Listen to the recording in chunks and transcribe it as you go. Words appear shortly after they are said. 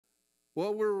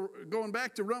Well, we're going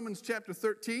back to Romans chapter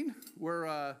 13.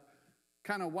 We're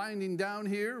kind of winding down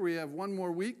here. We have one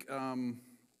more week.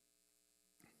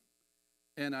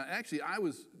 Actually,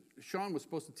 Sean was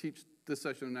supposed to teach this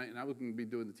session tonight, and I was going to be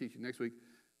doing the teaching next week,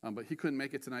 but he couldn't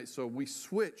make it tonight, so we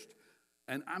switched.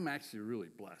 And I'm actually really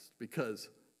blessed because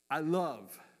I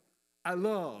love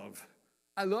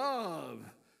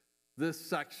this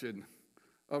section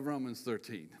of Romans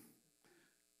 13.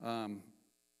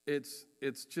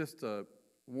 It's just a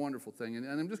wonderful thing. And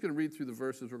I'm just going to read through the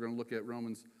verses. We're going to look at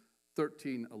Romans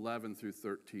 13, 11 through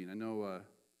 13. I know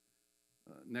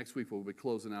next week we'll be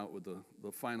closing out with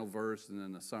the final verse and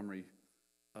then a summary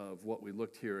of what we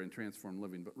looked here in Transformed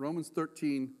Living. But Romans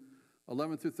 13,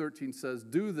 11 through 13 says,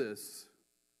 "Do this,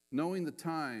 knowing the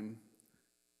time,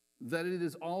 that it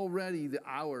is already the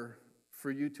hour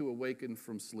for you to awaken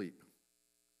from sleep.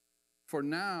 For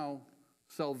now,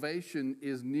 salvation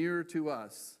is nearer to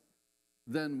us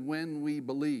than when we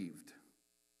believed.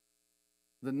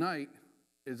 The night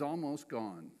is almost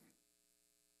gone,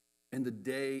 and the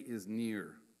day is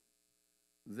near.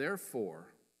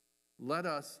 Therefore, let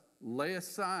us lay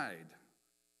aside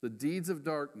the deeds of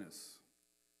darkness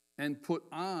and put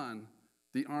on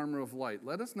the armor of light.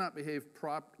 Let us behave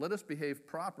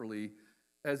properly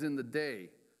as in the day,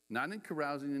 not in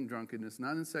carousing and drunkenness,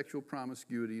 not in sexual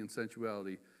promiscuity and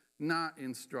sensuality, not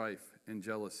in strife and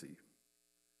jealousy."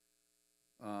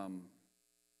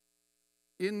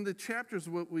 In the chapters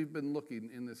what we've been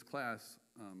looking in this class,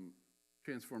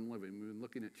 Transformed Living, we've been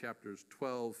looking at chapters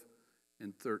 12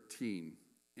 and 13.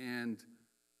 And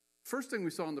first thing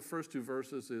we saw in the first two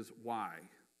verses is why.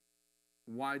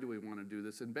 Why do we want to do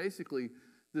this? And basically,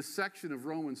 this section of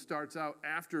Romans starts out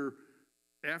after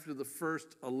the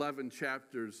first 11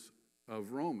 chapters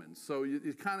of Romans. So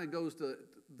it kind of goes to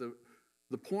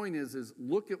the point is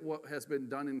look at what has been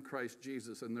done in Christ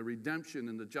Jesus and the redemption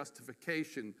and the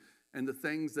justification and the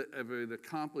things that have been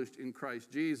accomplished in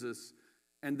Christ Jesus.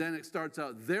 And then it starts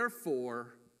out,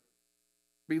 therefore,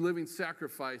 be living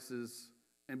sacrifices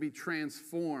and be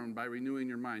transformed by renewing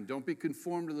your mind. Don't be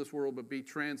conformed to this world, but be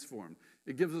transformed.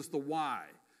 It gives us the why.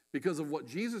 Because of what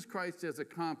Jesus Christ has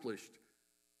accomplished,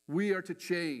 we are to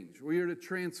change. We are to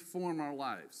transform our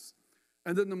lives.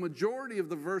 And then the majority of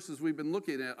the verses we've been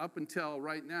looking at up until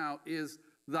right now is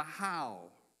the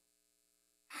how.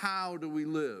 How do we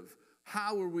live?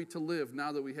 How are we to live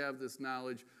now that we have this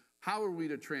knowledge? How are we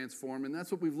to transform? And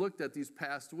that's what we've looked at these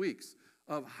past weeks,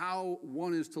 of how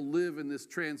one is to live in this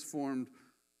transformed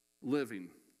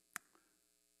living.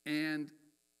 And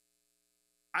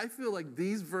I feel like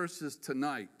these verses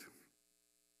tonight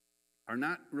are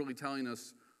not really telling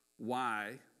us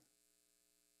why,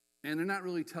 and they're not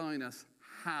really telling us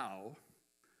how.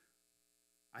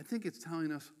 I think it's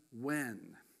telling us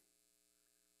when.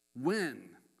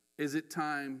 When is it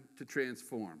time to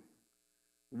transform?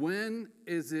 When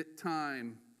is it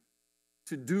time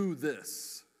to do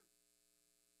this?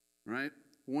 Right?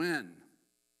 When?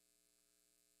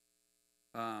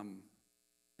 And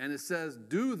it says,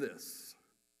 do this,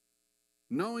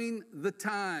 knowing the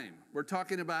time. We're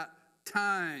talking about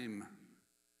time.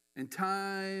 And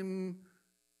time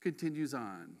continues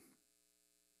on.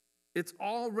 It's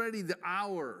already the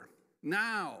hour.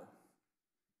 Now.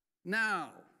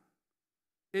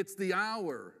 It's the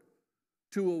hour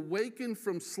to awaken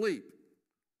from sleep.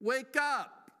 Wake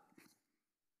up.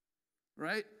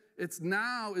 Right? It's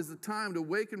now is the time to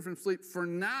awaken from sleep. For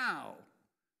now,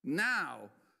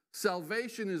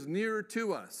 salvation is nearer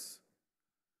to us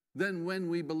than when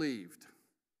we believed.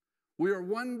 We are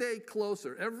one day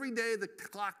closer. Every day the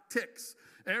clock ticks.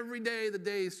 Every day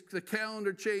the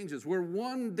calendar changes. We're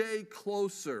one day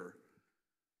closer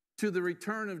to the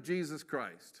return of Jesus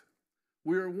Christ.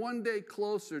 We are one day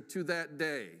closer to that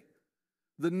day.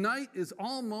 The night is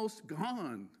almost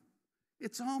gone.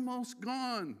 It's almost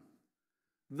gone.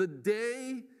 The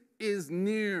day is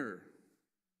near.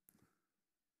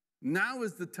 Now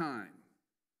is the time.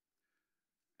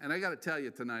 And I got to tell you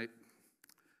tonight,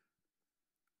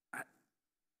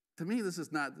 to me, this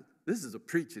is a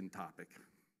preaching topic.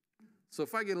 So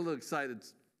if I get a little excited,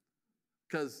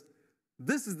 because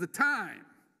this is the time.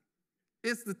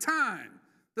 It's the time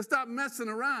to stop messing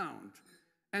around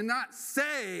and not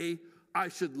say I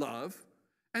should love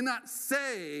and not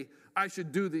say I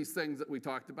should do these things that we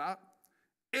talked about.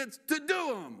 It's to do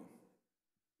them.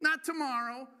 Not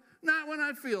tomorrow, not when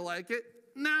I feel like it,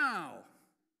 now.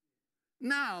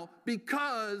 Now,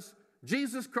 because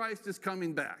Jesus Christ is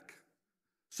coming back.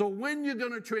 So when you're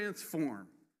going to transform,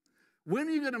 when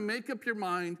are you going to make up your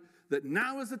mind that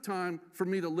now is the time for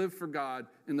me to live for God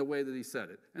in the way that he said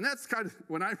it? And that's kind of,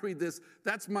 when I read this,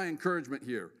 that's my encouragement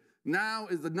here. Now,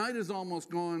 as the night is almost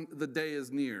gone, the day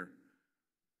is near.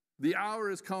 The hour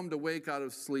has come to wake out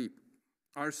of sleep.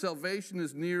 Our salvation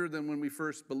is nearer than when we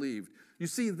first believed. You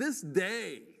see, this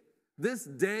day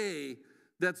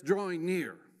that's drawing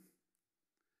near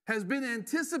has been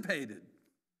anticipated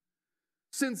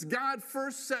since God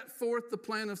first set forth the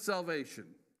plan of salvation.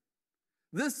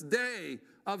 This day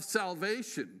of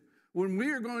salvation, when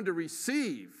we are going to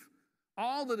receive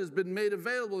all that has been made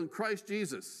available in Christ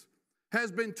Jesus,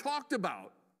 has been talked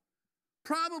about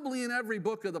probably in every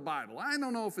book of the Bible. I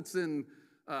don't know if it's in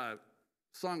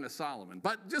Song of Solomon,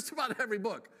 but just about every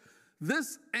book.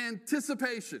 This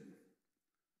anticipation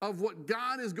of what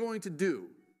God is going to do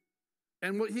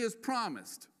and what he has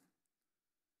promised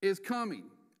is coming,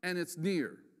 and it's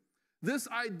near. This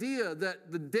idea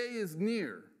that the day is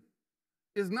near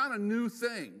is not a new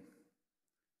thing.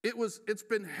 It's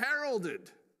been heralded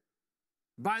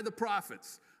by the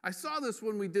prophets. I saw this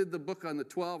when we did the book on the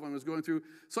 12 and I was going through,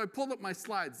 so I pulled up my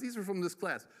slides. These are from this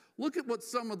class. Look at what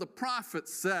some of the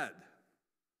prophets said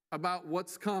about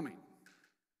what's coming.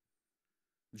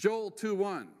 Joel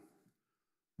 2:1.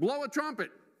 Blow a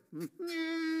trumpet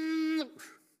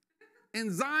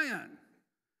in Zion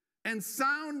and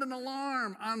sound an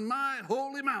alarm on my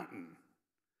holy mountain.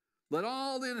 Let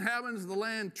all the inhabitants of the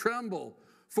land tremble,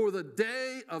 for the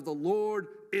day of the Lord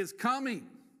is coming.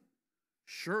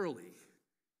 Surely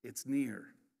it's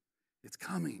near. It's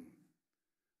coming.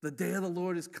 The day of the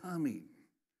Lord is coming.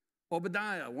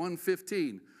 Obadiah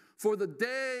 1:15. For the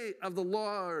day of the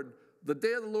Lord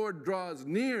draws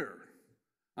near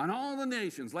on all the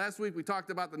nations. Last week we talked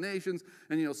about the nations,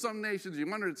 and some nations, you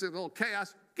wonder, it's a little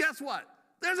chaos. Guess what?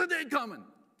 There's a day coming.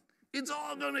 It's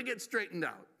all going to get straightened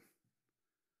out.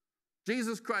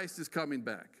 Jesus Christ is coming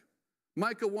back.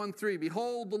 Micah 1:3.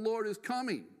 Behold, the Lord is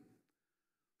coming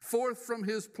forth from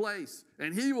his place,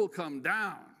 and he will come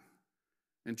down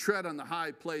and tread on the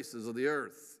high places of the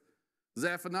earth.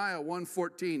 Zephaniah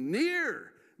 1:14.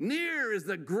 Near is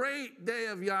the great day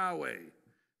of Yahweh.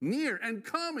 Near and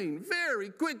coming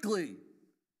very quickly.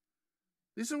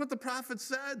 These are what the prophet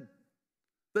said.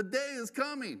 The day is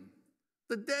coming.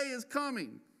 The day is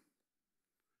coming.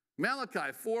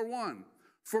 Malachi 4:1.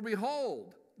 For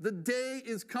behold, the day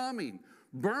is coming,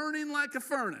 burning like a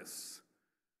furnace,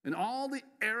 and all the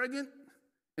arrogant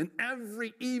and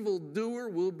every evildoer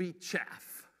will be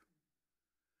chaff.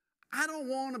 I don't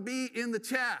want to be in the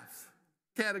chaff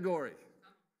category.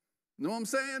 You know what I'm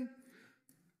saying?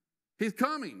 He's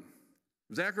coming.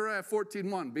 Zechariah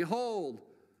 14:1. Behold,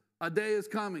 a day is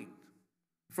coming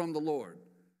from the Lord.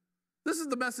 This is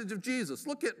the message of Jesus.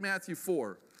 Look at Matthew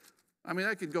 4. I mean,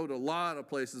 I could go to a lot of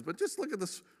places, but just look at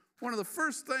this. One of the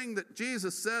first things that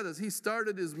Jesus said as he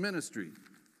started his ministry,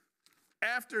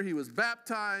 after he was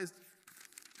baptized,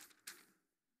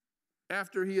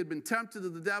 after he had been tempted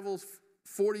of the devil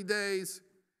 40 days,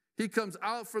 he comes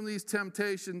out from these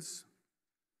temptations,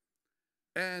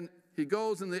 and he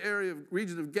goes in the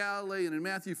region of Galilee, and in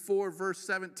Matthew 4, verse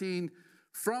 17,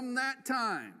 from that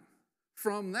time,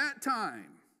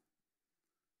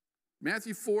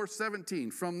 Matthew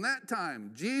 4:17, from that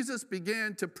time, Jesus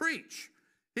began to preach.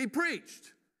 He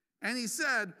preached, and he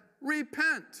said,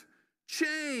 repent,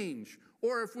 change,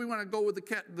 or if we want to go with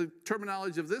the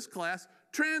terminology of this class,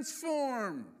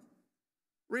 transform.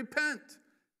 Repent,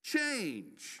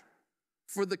 change,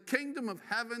 for the kingdom of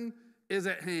heaven is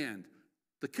at hand.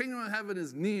 The kingdom of heaven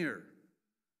is near.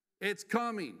 It's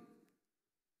coming.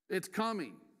 It's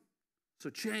coming.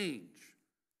 So change,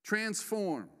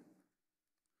 transform.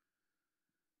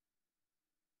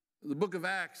 The book of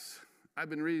Acts, I've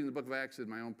been reading the book of Acts in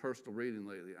my own personal reading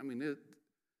lately. I mean, the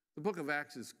book of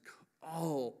Acts is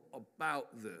all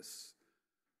about this.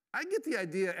 I get the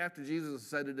idea after Jesus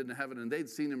ascended into heaven and they'd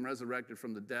seen him resurrected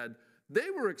from the dead,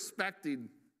 they were expecting,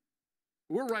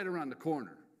 we're right around the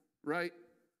corner, right?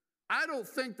 I don't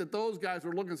think that those guys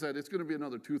were looking and said, it's going to be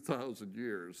another 2,000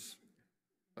 years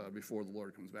before the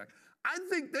Lord comes back. I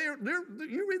think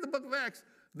you read the book of Acts,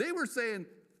 they were saying,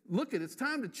 look, it's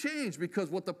time to change because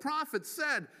what the prophet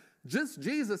said, just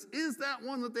Jesus is that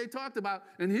one that they talked about,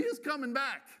 and he is coming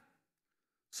back.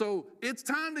 So it's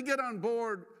time to get on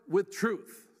board with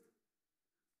truth.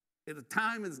 The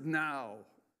time is now.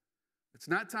 It's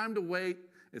not time to wait.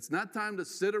 It's not time to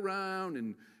sit around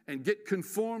and get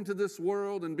conformed to this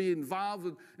world and be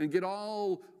involved and get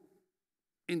all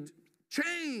in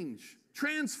change,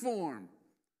 transform,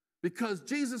 because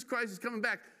Jesus Christ is coming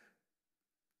back.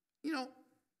 You know,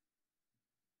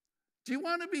 do you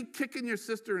want to be kicking your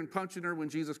sister and punching her when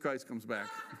Jesus Christ comes back?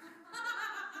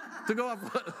 to go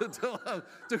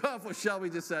off what Shelby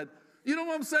just said. You know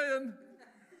what I'm saying?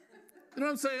 You know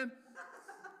what I'm saying?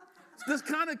 This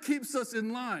kind of keeps us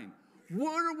in line.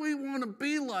 What do we want to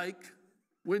be like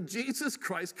when Jesus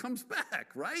Christ comes back,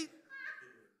 right?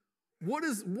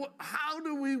 How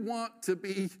do we want to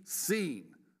be seen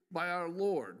by our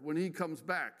Lord when he comes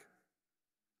back?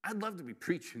 I'd love to be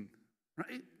preaching,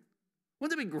 right?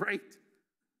 Wouldn't it be great?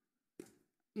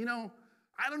 You know,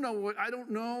 I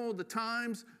don't know the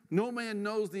times. No man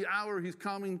knows the hour he's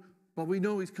coming, but we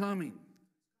know he's coming.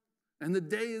 And the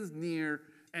day is near,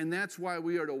 and that's why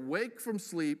we are to wake from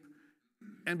sleep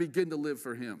and begin to live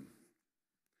for him.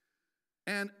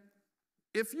 And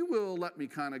if you will, let me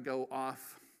kind of go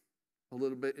off a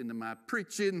little bit into my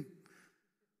preaching.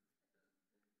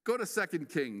 Go to 2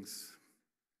 Kings.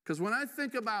 Because when I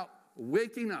think about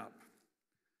waking up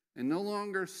and no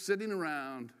longer sitting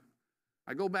around,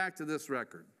 I go back to this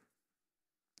record.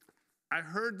 I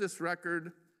heard this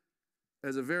record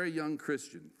as a very young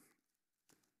Christian.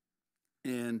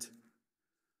 And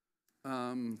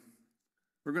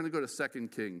we're going to go to 2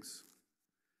 Kings.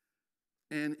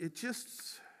 And it's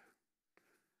just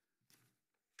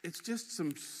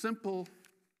some simple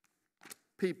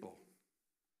people.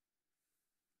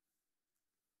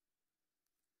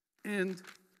 And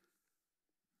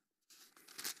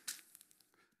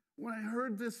when I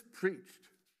heard this preached,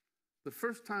 the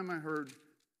first time I heard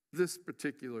this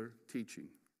particular teaching,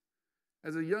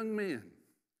 as a young man,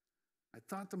 I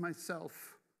thought to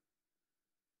myself,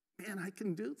 man, I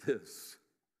can do this.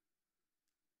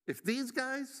 If these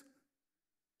guys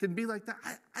can be like that,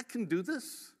 I can do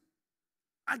this.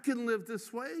 I can live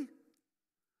this way.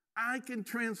 I can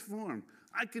transform.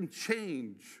 I can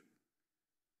change.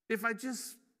 If I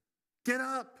just get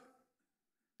up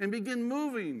and begin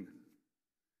moving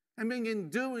and begin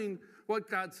doing what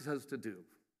God says to do.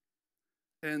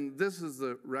 And this is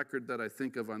the record that I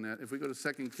think of on that. If we go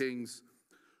to 2 Kings,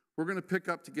 we're going to pick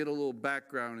up to get a little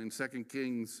background in 2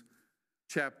 Kings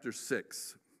chapter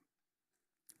 6,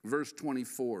 verse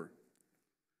 24.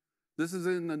 This is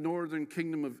in the northern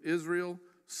kingdom of Israel.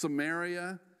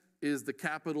 Samaria is the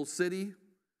capital city.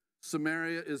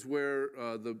 Samaria is where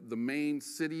the main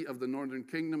city of the northern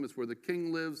kingdom is, where the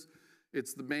king lives.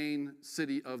 It's the main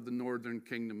city of the northern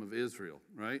kingdom of Israel,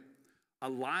 right?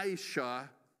 Elisha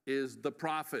is the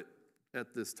prophet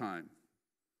at this time.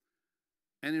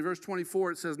 And in verse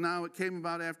 24, it says, now it came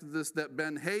about after this that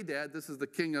Ben-Hadad, this is the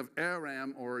king of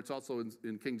Aram, or it's also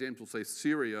in King James will say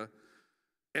Syria,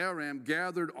 Aram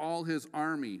gathered all his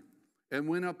army and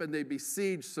went up and they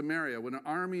besieged Samaria. When an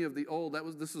army of the old,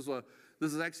 this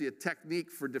is actually a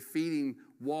technique for defeating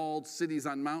walled cities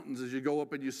on mountains, as you go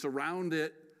up and you surround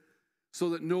it so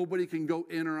that nobody can go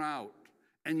in or out,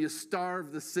 and you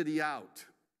starve the city out,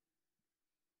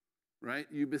 right?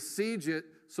 You besiege it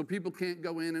so people can't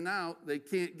go in and out, they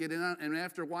can't get in and out, and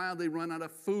after a while they run out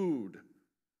of food.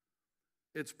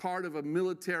 It's part of a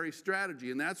military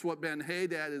strategy, and that's what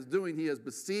Ben-Hadad is doing. He has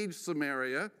besieged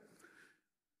Samaria,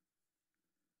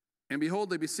 and behold,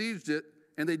 they besieged it,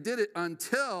 and they did it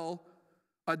until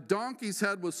a donkey's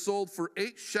head was sold for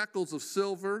 8 shekels of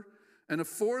silver, and a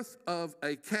fourth of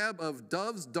a cab of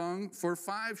dove's dung for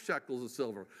 5 shekels of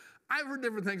silver. I've heard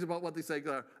different things about what they say.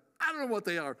 I don't know what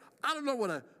they are. I don't know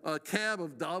what a cab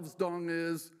of dove's dung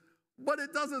is, but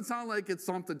it doesn't sound like it's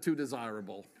something too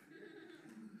desirable.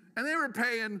 And they were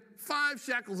paying 5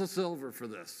 shekels of silver for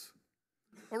this.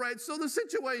 All right, so the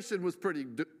situation was pretty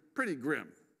grim.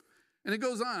 And it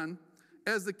goes on,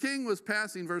 as the king was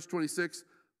passing, verse 26,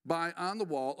 by on the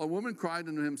wall, a woman cried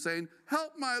unto him, saying,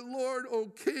 help my lord, O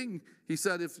king. He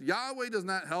said, if Yahweh does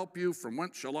not help you, from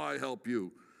whence shall I help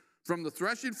you? From the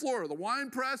threshing floor or the wine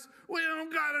press? We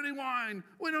don't got any wine.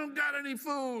 We don't got any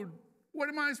food. What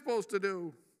am I supposed to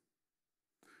do?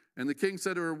 And the king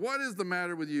said to her, what is the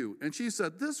matter with you? And she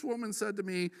said, this woman said to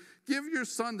me, give your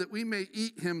son that we may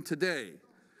eat him today,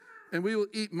 and we will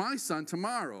eat my son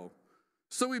tomorrow.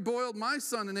 So we boiled my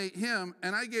son and ate him,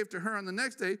 and I gave to her on the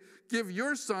next day, give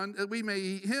your son that we may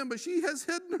eat him, but she has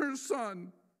hidden her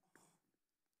son.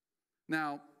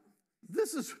 Now,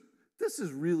 this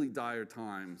is really dire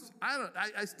times.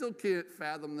 I still can't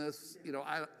fathom this. You know,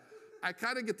 I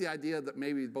kind of get the idea that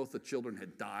maybe both the children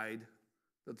had died.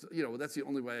 That's the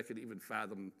only way I could even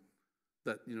fathom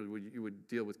that, you would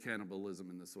deal with cannibalism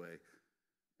in this way.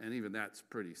 And even that's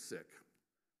pretty sick.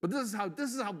 But this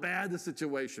is how bad the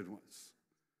situation was.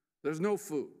 There's no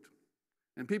food.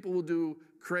 And people will do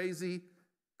crazy,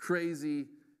 crazy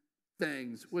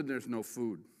things when there's no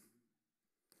food.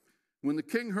 When the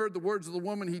king heard the words of the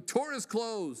woman, he tore his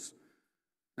clothes.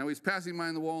 Now he's passing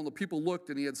by the wall, and the people looked,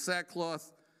 and he had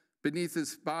sackcloth beneath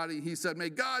his body. He said, may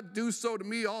God do so to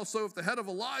me also if the head of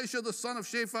Elisha, the son of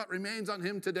Shaphat, remains on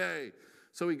him today.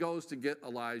 So he goes to get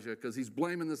Elijah because he's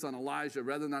blaming this on Elijah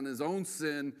rather than on his own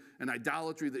sin and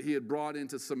idolatry that he had brought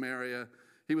into Samaria.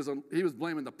 He was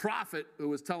blaming the prophet who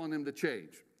was telling him to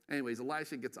change. Anyways,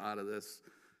 Elisha gets out of this.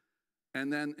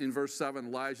 And then in verse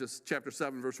 7, chapter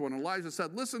 7, verse 1, Elijah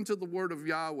said, listen to the word of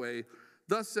Yahweh.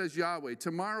 Thus says Yahweh,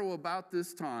 tomorrow about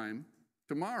this time,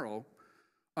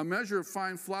 a measure of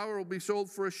fine flour will be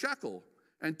sold for a shekel,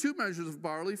 and 2 measures of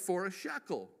barley for a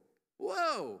shekel.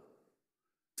 Whoa.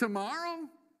 Tomorrow?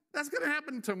 That's going to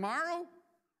happen tomorrow?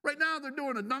 Right now they're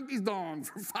doing a donkey's dong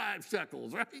for 5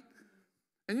 shekels, right?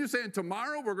 And you're saying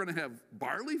tomorrow we're going to have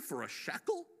barley for a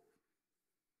shekel?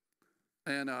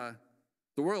 And the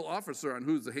royal officer on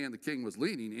whose hand the king was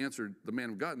leaning answered the man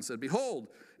of God and said, behold,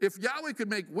 if Yahweh could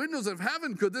make windows of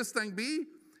heaven, could this thing be?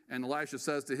 And Elisha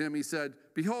says to him, he said,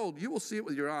 behold, you will see it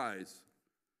with your eyes,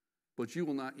 but you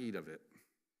will not eat of it.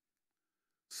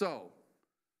 So,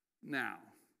 now,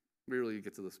 we really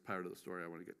get to this part of the story I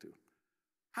want to get to.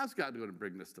 How's God going to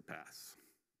bring this to pass?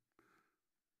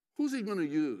 Who's he going to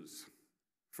use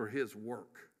for his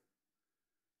work?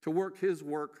 To work his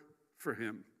work for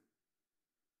him?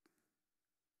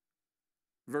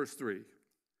 Verse 3.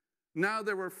 Now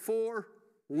there were 4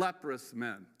 leprous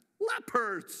men.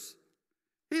 Lepers!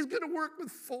 He's going to work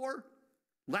with 4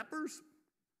 lepers?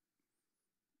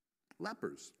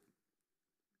 Lepers.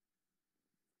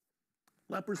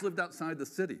 Lepers lived outside the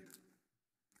city.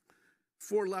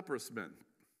 4 leprous men,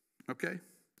 okay?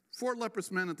 4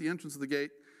 leprous men at the entrance of the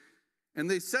gate. And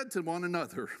they said to one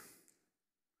another,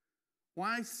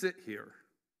 why sit here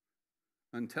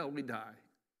until we die?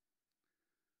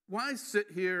 Why sit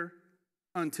here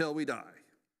until we die?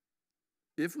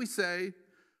 If we say,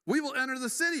 we will enter the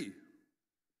city,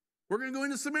 we're going to go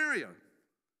into Samaria.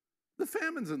 The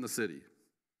famine's in the city,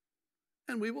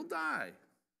 and we will die.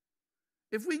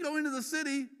 If we go into the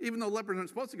city, even though lepers aren't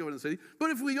supposed to go into the city,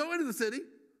 but if we go into the city,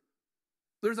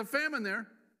 there's a famine there,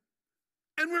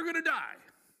 and we're going to die.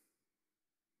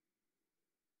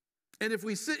 And if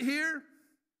we sit here,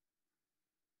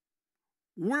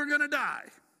 we're going to die.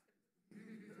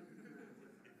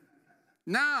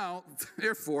 Now,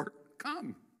 therefore,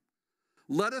 come.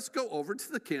 Let us go over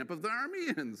to the camp of the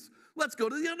Arameans. Let's go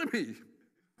to the enemy,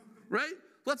 right?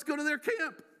 Let's go to their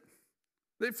camp.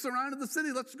 They've surrounded the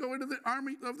city. Let's go into the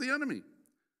army of the enemy.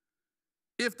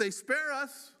 If they spare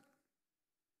us,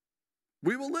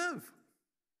 we will live.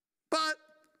 But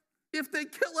if they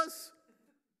kill us,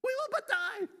 we will but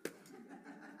die.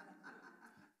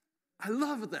 I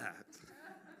love that.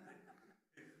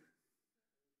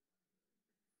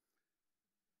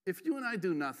 If you and I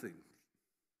do nothing,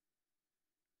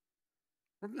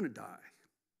 we're going to die.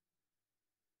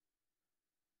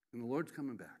 And the Lord's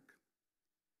coming back.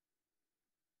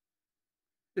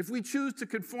 If we choose to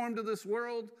conform to this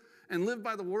world and live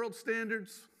by the world's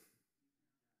standards,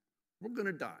 we're going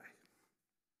to die.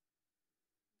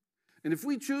 And if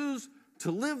we choose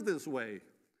to live this way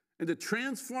and to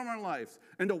transform our lives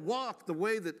and to walk the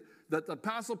way that the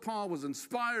Apostle Paul was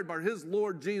inspired by his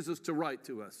Lord Jesus to write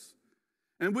to us,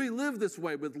 and we live this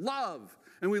way with love,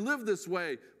 and we live this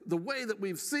way, the way that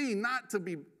we've seen, not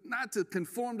to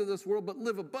conform to this world, but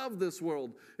live above this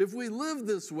world. If we live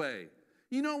this way,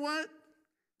 you know what?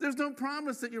 There's no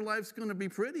promise that your life's going to be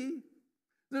pretty.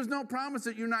 There's no promise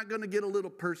that you're not going to get a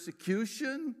little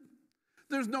persecution.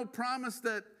 There's no promise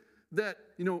that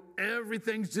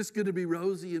everything's just going to be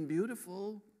rosy and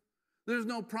beautiful. There's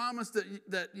no promise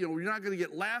that you're not going to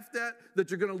get laughed at, that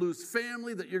you're going to lose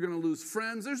family, that you're going to lose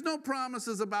friends. There's no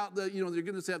promises about that you're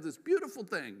going to have these beautiful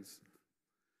things.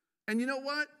 And you know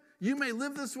what? You may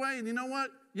live this way, and you know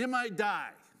what? You might die.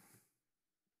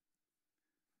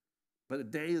 But a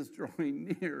day is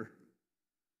drawing near.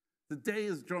 The day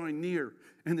is drawing near,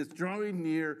 and it's drawing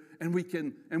near, and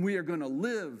we are going to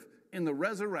live in the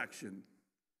resurrection.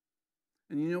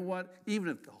 And you know what? Even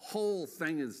if the whole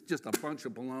thing is just a bunch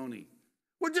of baloney,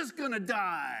 we're just going to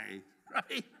die,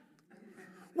 right?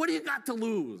 What do you got to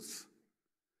lose?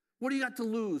 What do you got to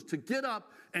lose to get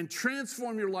up and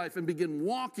transform your life and begin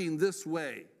walking this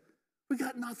way? We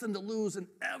got nothing to lose, and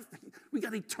we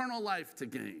got eternal life to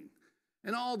gain.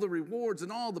 And all the rewards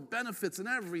and all the benefits and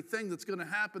everything that's going to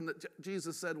happen that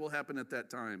Jesus said will happen at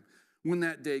that time when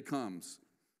that day comes.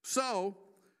 So,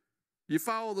 you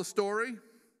follow the story?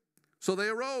 So they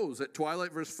arose at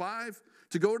twilight, verse 5,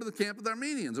 to go to the camp of the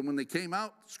Arameans. And when they came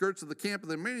out, skirts of the camp of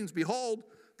the Arameans, behold,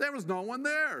 there was no one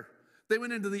there. They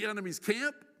went into the enemy's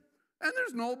camp, and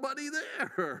there's nobody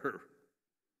there.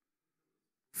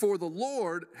 For the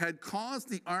Lord had caused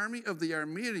the army of the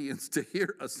Arameans to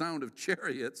hear a sound of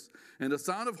chariots and a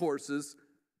sound of horses,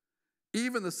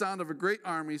 even the sound of a great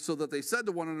army, so that they said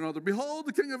to one another, behold,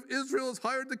 the king of Israel has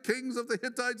hired the kings of the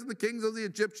Hittites and the kings of the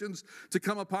Egyptians to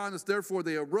come upon us. Therefore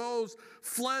they arose,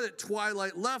 fled at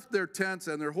twilight, left their tents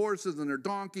and their horses and their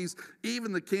donkeys,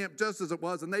 even the camp just as it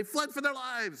was, and they fled for their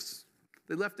lives.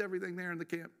 They left everything there in the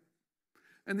camp.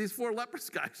 And these 4 lepers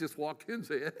guys just walk in and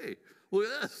say, hey, look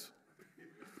at this.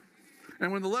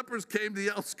 And when the lepers came to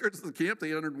the outskirts of the camp,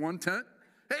 they entered one tent.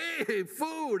 Hey,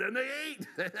 food, and they ate.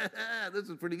 This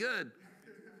is pretty good.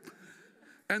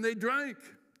 And they drank,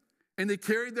 and they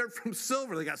carried there from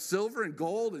silver. They got silver and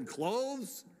gold and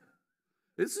clothes.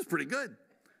 This is pretty good.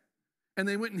 And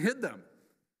they went and hid them.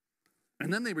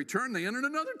 And then they returned, they entered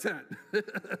another tent.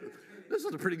 This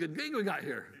is a pretty good gig we got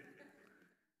here.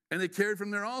 And they carried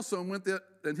from there also and went there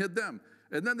and hid them.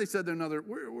 And then they said to another,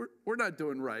 we're not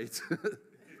doing right.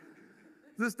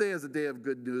 This day is a day of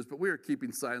good news, but we are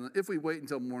keeping silent. If we wait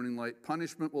until morning light,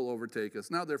 punishment will overtake us.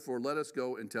 Now, therefore, let us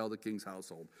go and tell the king's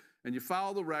household. And you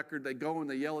follow the record. They go and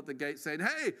they yell at the gate saying,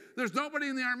 hey, there's nobody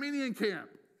in the Armenian camp.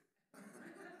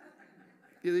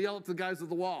 They yell at the guys at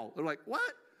the wall. They're like,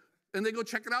 what? And they go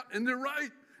check it out, and they're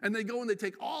right. And they go and they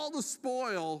take all the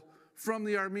spoil from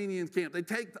the Armenian camp. They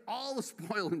take all the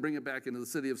spoil and bring it back into the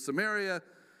city of Samaria.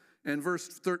 And verse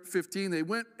 15, they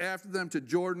went after them to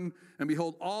Jordan, and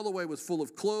behold, all the way was full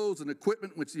of clothes and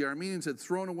equipment which the Armenians had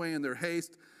thrown away in their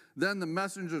haste. Then the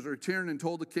messengers returned and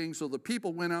told the king. So the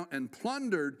people went out and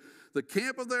plundered the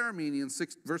camp of the Armenians,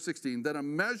 verse 16. Then a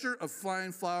measure of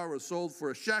fine flour was sold for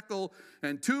a shekel,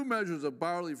 and 2 measures of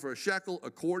barley for a shekel,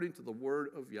 according to the word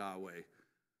of Yahweh.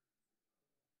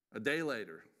 A day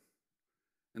later.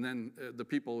 And then the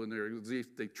people in there,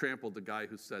 they trampled the guy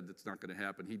who said it's not going to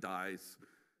happen. He dies.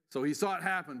 So he saw it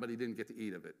happen, but he didn't get to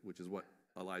eat of it, which is what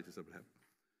Elijah said would happen.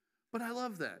 But I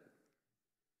love that.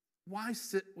 Why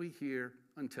sit we here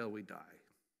until we die?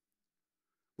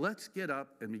 Let's get up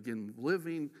and begin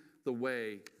living the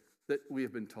way that we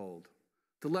have been told,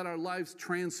 to let our lives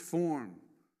transform,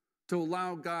 to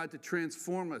allow God to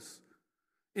transform us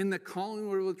in the calling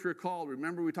which we're called.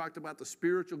 Remember, we talked about the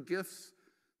spiritual gifts,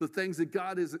 the things that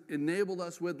God has enabled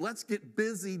us with. Let's get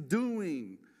busy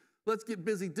doing. Let's get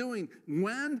busy doing.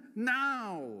 When?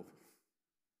 Now.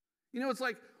 You know, it's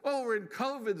like, oh, we're in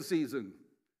COVID season.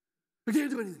 We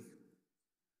can't do anything.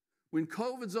 When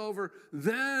COVID's over,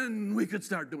 then we could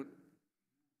start doing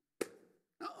it.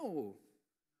 No.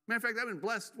 Matter of fact, I've been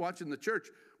blessed watching the church.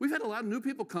 We've had a lot of new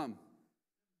people come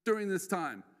during this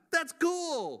time. That's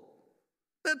cool.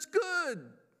 That's good.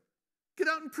 Get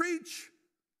out and preach.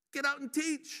 Get out and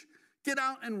teach. Get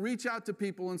out and reach out to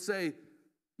people and say,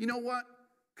 you know what?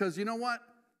 Because you know what?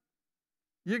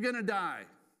 You're going to die.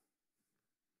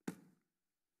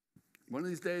 One of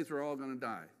these days, we're all going to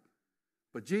die.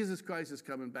 But Jesus Christ is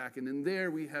coming back, and in there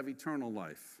we have eternal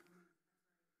life.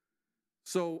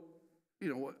 So,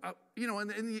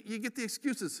 and you get the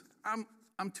excuses.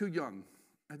 I'm too young.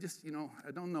 I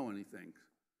don't know anything.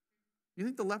 You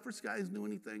think the leprous guys knew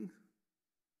anything?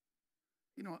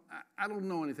 I don't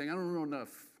know anything. I don't know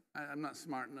enough. I'm not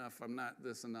smart enough. I'm not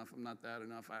this enough. I'm not that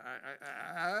enough.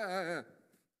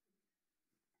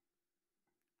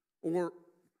 Or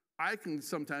I can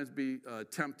sometimes be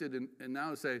tempted and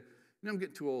now say, I'm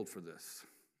getting too old for this.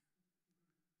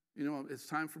 It's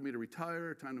time for me to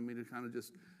retire, time for me to kind of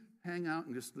just hang out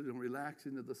and just relax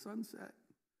into the sunset.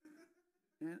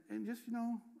 And just,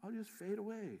 I'll just fade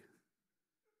away.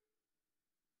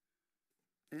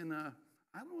 And I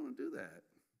don't want to do that.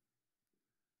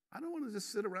 I don't want to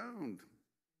just sit around.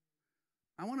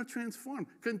 I want to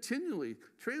continually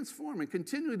transform and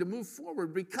continually to move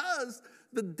forward because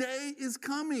the day is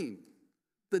coming.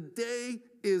 The day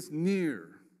is near.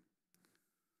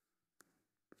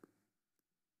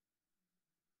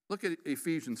 Look at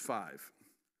Ephesians 5.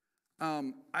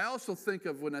 I also think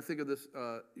of, when I think of this,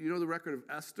 the record of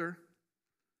Esther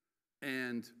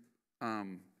and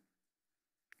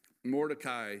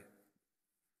Mordecai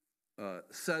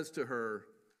says to her,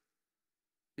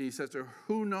 he says to her,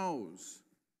 who knows,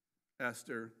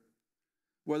 Esther,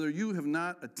 whether you have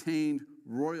not attained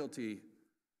royalty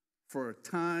for a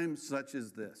time such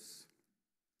as this?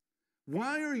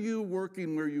 Why are you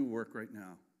working where you work right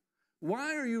now?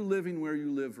 Why are you living where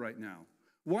you live right now?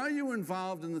 Why are you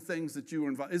involved in the things that you are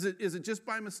involved? Is it just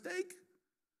by mistake?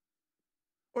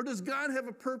 Or does God have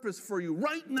a purpose for you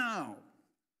right now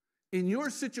in your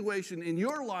situation, in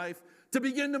your life, to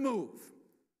begin to move?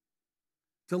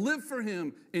 To live for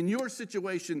him in your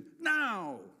situation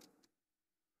now.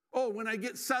 Oh, when I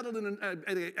get settled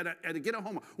and get a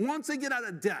home. Once I get out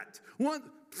of debt.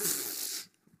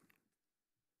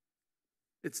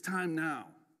 It's time now.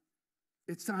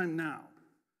 It's time now.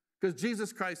 Because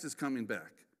Jesus Christ is coming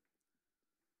back.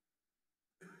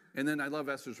 And then I love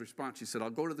Esther's response. She said, I'll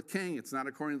go to the king. It's not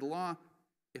according to the law.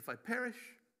 If I perish,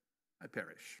 I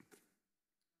perish.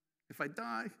 If I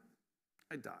die,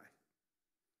 I die.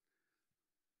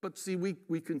 But see, we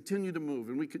continue to move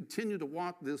and we continue to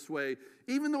walk this way,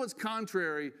 even though it's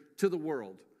contrary to the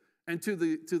world and to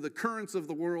the currents of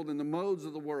the world and the modes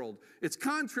of the world. It's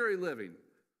contrary living.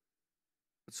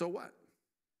 But so what?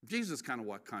 Jesus kind of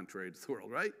walked contrary to the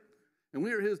world, right? And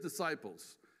we are his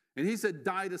disciples. And he said,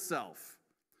 die to self.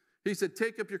 He said,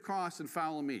 take up your cross and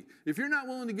follow me. If you're not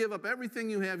willing to give up everything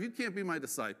you have, you can't be my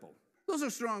disciple. Those are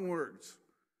strong words.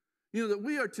 You know, that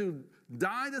we are to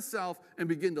die to self and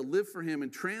begin to live for him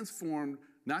and transform,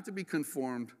 not to be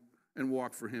conformed, and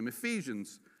walk for him.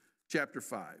 Ephesians chapter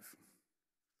 5.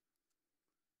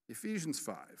 Ephesians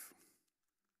 5.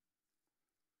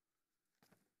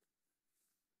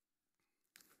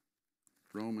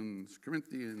 Romans,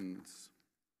 Corinthians,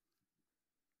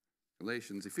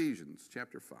 Galatians, Ephesians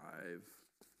chapter 5.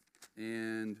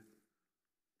 And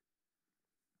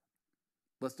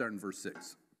let's start in verse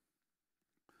 6.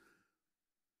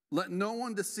 Let no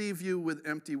one deceive you with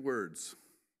empty words.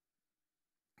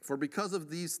 For because of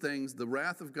these things, the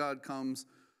wrath of God comes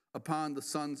upon the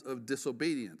sons of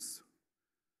disobedience.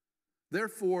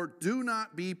 Therefore, do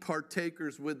not be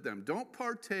partakers with them. Don't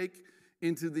partake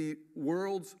into the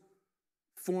world's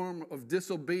form of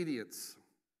disobedience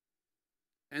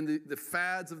and the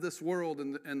fads of this world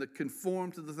and the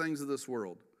conform to the things of this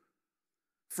world.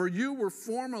 For you were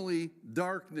formerly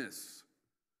darkness.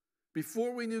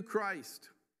 Before we knew Christ,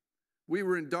 we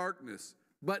were in darkness.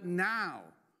 But now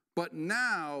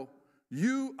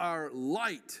you are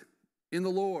light in the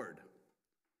Lord.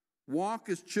 Walk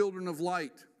as children of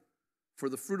light. For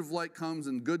the fruit of light comes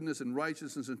in goodness and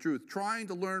righteousness and truth, trying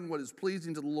to learn what is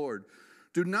pleasing to the Lord.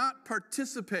 Do not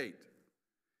participate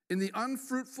in the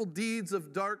unfruitful deeds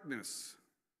of darkness,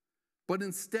 but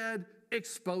instead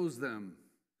expose them.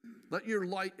 Let your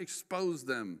light expose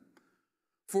them.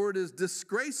 For it is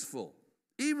disgraceful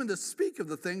even to speak of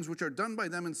the things which are done by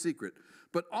them in secret.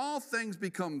 But all things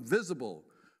become visible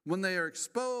when they are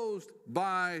exposed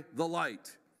by the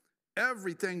light.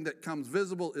 Everything that comes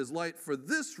visible is light. For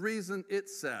this reason it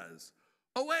says,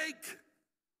 awake,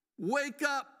 wake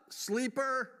up,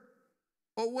 sleeper.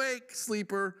 Awake,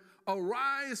 sleeper,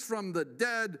 arise from the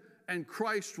dead, and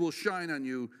Christ will shine on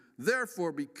you.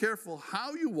 Therefore, be careful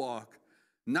how you walk,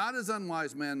 not as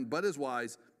unwise men, but as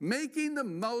wise, making the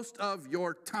most of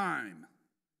your time,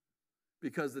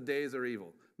 because the days are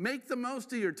evil. Make the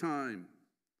most of your time.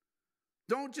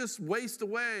 Don't just waste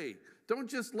away. Don't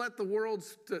just let the world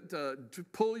to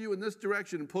pull you in this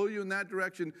direction and pull you in that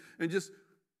direction and just,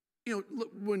 you know, look,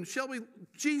 when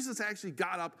Jesus actually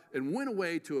got up and went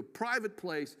away to a private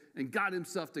place and got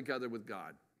himself together with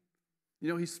God. You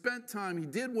know, he spent time, he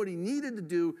did what he needed to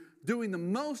do, doing the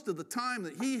most of the time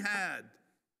that he had.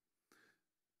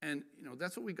 And, you know,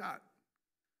 that's what we got.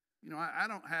 You know, I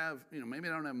don't have, you know, maybe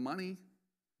I don't have money.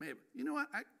 Maybe, you know what,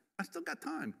 I still got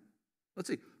time. Let's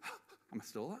see, I'm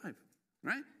still alive,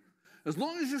 right? As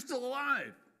long as you're still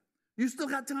alive, you still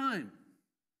got time.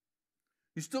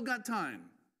 You still got time.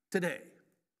 Today,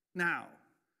 now,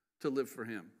 to live for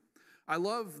him. I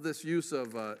love this use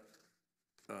of that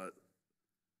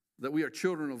we are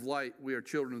children of light, we are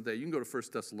children of day. You can go to 1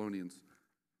 Thessalonians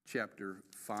chapter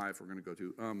 5, we're going to go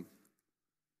to.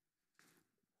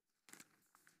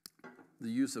 The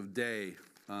use of day.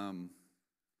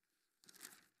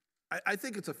 I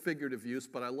think it's a figurative use,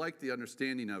 but I like the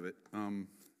understanding of it.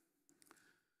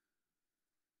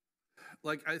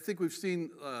 Like I think we've seen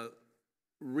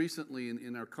recently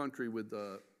in our country with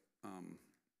the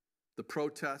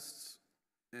protests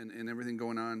and everything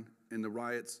going on and the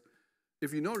riots.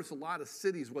 If you notice, a lot of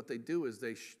cities, what they do is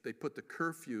they put the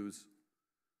curfews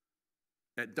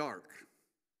at dark,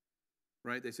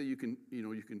 right? They say you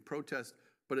can protest,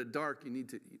 but at dark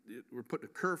we're putting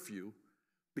a curfew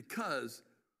because,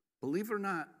 believe it or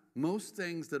not, most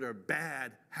things that are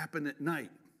bad happen at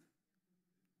night.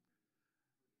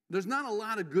 There's not a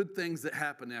lot of good things that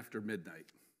happen after midnight,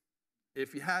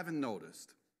 if you haven't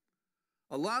noticed.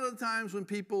 A lot of the times when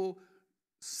people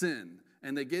sin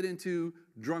and they get into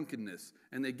drunkenness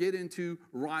and they get into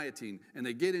rioting and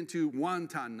they get into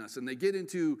wantonness and they get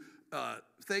into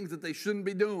things that they shouldn't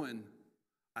be doing,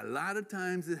 a lot of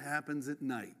times it happens at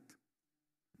night,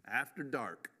 after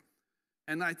dark.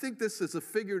 And I think this is a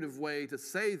figurative way to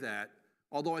say that,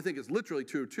 although I think it's literally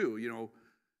true too. You know,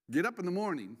 get up in the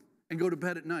morning and go to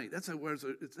bed at night. It's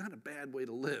not a bad way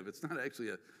to live. It's not actually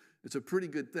it's a pretty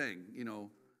good thing, you know.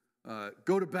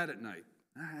 Go to bed at night.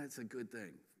 It's a good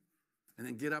thing. And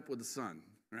then get up with the sun,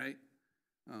 right?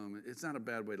 It's not a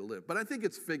bad way to live. But I think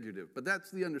it's figurative. But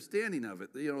that's the understanding of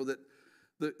it,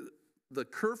 that the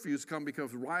curfews come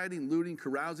because rioting, looting,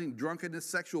 carousing, drunkenness,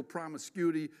 sexual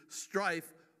promiscuity,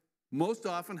 strife most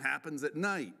often happens at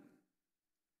night.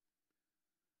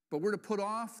 But we're to put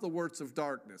off the works of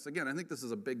darkness. Again, I think this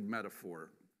is a big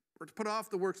metaphor. We're to put off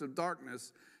the works of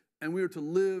darkness, and we are to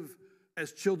live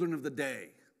as children of the day.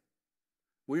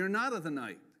 We are not of the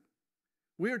night.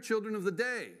 We are children of the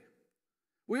day.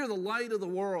 We are the light of the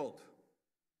world.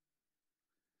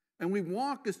 And we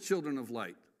walk as children of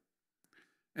light.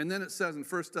 And then it says in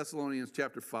 1 Thessalonians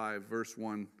chapter 5, verse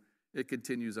 1, it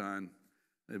continues on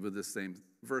with this same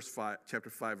verse 5, chapter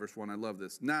 5, verse 1. I love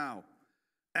this. Now,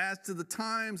 as to the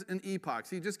times and epochs,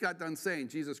 he just got done saying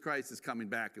Jesus Christ is coming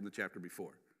back in the chapter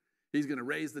before. He's going to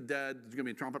raise the dead. There's going to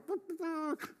be a trumpet.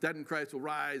 Dead in Christ will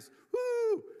rise.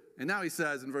 Woo! And now he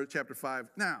says in verse chapter 5,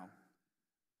 now,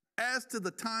 as to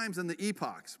the times and the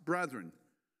epochs, brethren,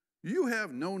 you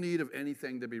have no need of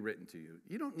anything to be written to you.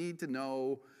 You don't need to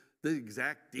know the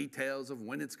exact details of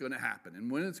when it's going to happen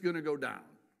and when it's going to go down.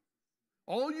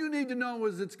 All you need to know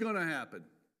is it's going to happen.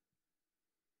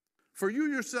 For you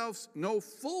yourselves know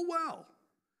full well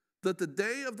that the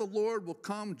day of the Lord will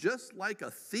come just like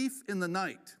a thief in the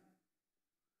night.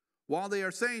 While they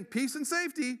are saying peace and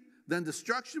safety, then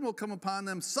destruction will come upon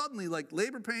them suddenly like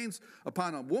labor pains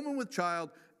upon a woman with child,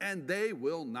 and they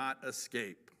will not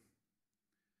escape.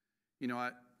 You know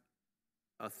what?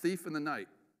 A thief in the night.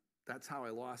 That's how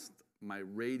I lost my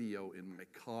radio in my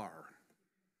car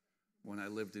when I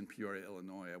lived in Peoria,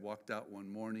 Illinois. I walked out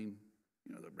one morning.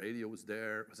 The radio was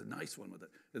there. It was a nice one with it.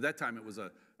 At that time, it was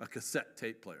a cassette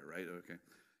tape player, right? Okay.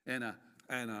 And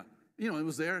it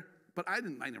was there. But I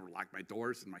never locked my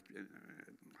doors.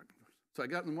 So I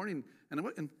got in the morning, and I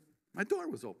went, and my door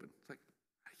was open. It's like,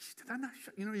 did I not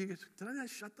shut, did I not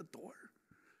shut the door?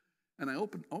 And I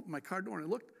opened my car door, and I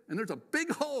looked, and there's a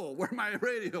big hole where my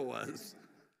radio was.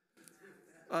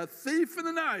 A thief in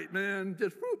the night, man,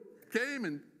 just came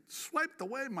and swiped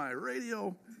away my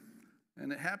radio.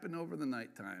 And it happened over the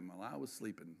nighttime while I was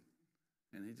sleeping.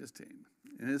 And he just came.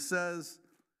 And it says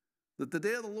that the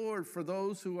day of the Lord, for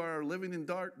those who are living in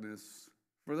darkness,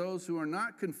 for those who are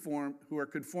not conformed, who are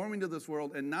conforming to this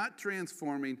world and not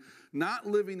transforming, not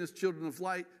living as children of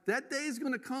light, that day is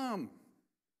going to come.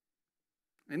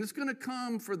 And it's going to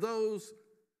come for those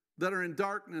that are in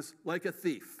darkness like a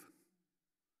thief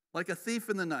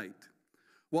in the night.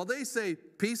 While they say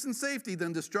peace and safety,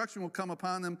 then destruction will come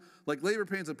upon them like labor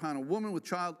pains upon a woman with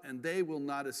child, and they will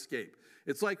not escape.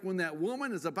 It's like when that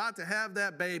woman is about to have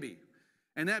that baby,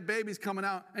 and that baby's coming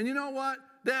out, and you know what?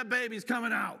 That baby's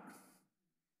coming out.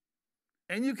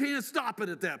 And you can't stop it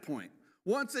at that point.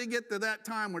 Once they get to that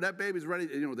time where that baby's ready,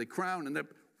 they crown, and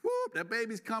that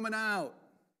baby's coming out.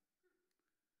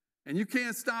 And you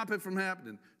can't stop it from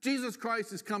happening. Jesus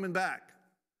Christ is coming back,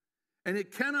 and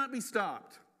it cannot be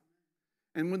stopped.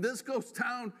 And when this goes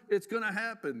down, it's going to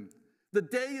happen. The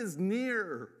day is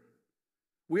near.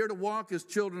 We are to walk as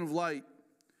children of light.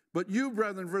 But you,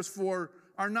 brethren, verse 4,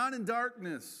 are not in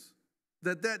darkness,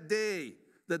 that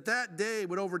day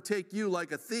would overtake you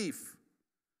like a thief.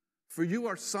 For you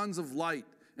are sons of light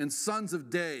and sons of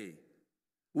day.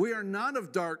 We are not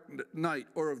of night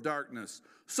or of darkness.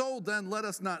 So then let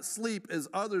us not sleep as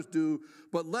others do,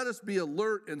 but let us be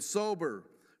alert and sober.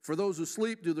 For those who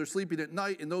sleep do their sleeping at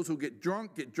night, and those who get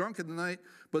drunk in the night.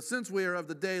 But since we are of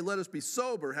the day, let us be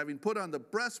sober, having put on the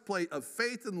breastplate of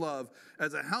faith and love,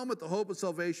 as a helmet the hope of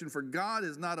salvation. For God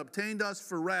has not obtained us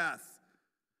for wrath,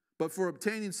 but for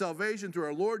obtaining salvation through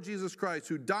our Lord Jesus Christ,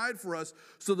 who died for us,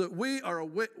 so that we are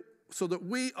awake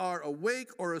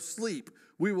or asleep,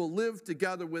 we will live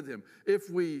together with him. If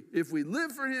we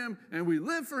live for him, and we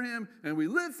live for him, and we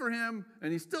live for him,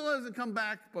 and he still hasn't come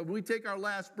back, but when we take our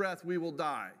last breath, we will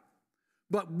die.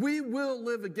 But we will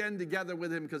live again together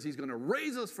with him because he's going to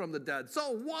raise us from the dead.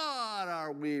 So what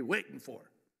are we waiting for?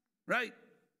 Right?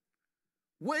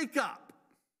 Wake up.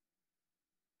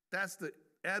 That's the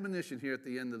admonition here at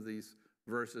the end of these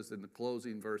verses, in the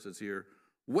closing verses here.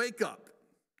 Wake up,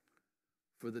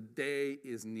 for the day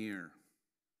is near.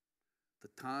 The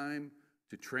time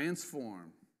to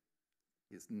transform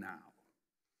is now.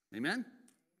 Amen?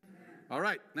 Amen? All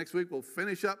right, next week we'll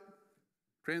finish up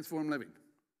Transform Living.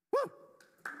 Woo!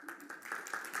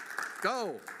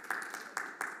 Go!